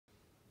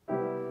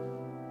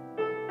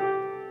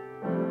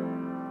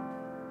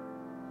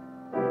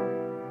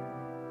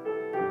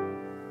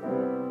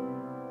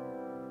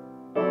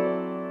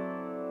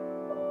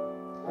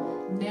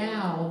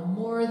now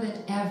more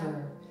than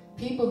ever,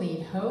 people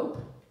need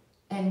hope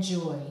and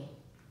joy.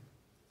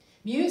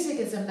 Music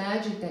is a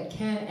magic that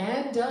can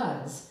and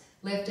does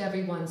lift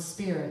everyone's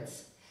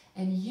spirits.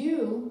 And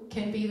you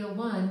can be the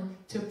one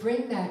to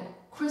bring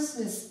that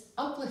Christmas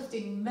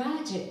uplifting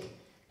magic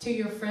to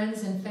your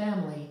friends and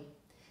family,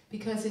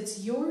 because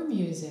it's your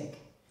music,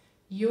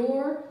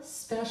 your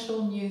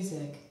special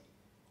music,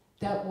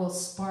 that will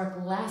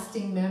spark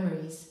lasting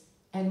memories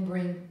and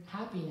bring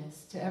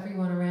happiness to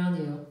everyone around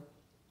you.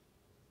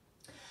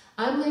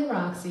 I'm Lynn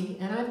Roxy,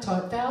 and I've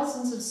taught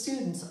thousands of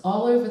students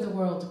all over the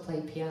world to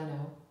play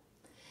piano.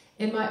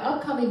 In my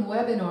upcoming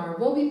webinar,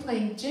 we'll be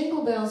playing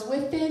Jingle Bells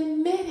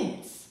within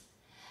minutes.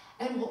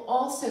 And we'll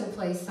also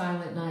play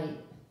Silent Night.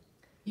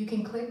 You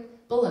can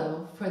click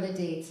below for the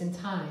dates and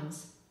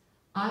times.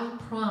 I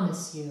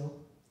promise you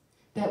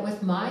that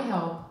with my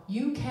help,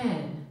 you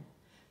can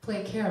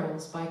play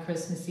carols by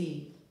Christmas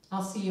Eve.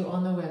 I'll see you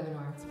on the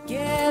webinar.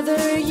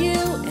 Together you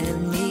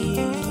and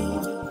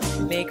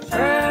me make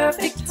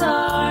perfect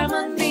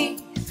harmony.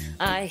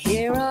 I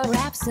hear a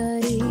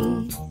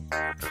rhapsody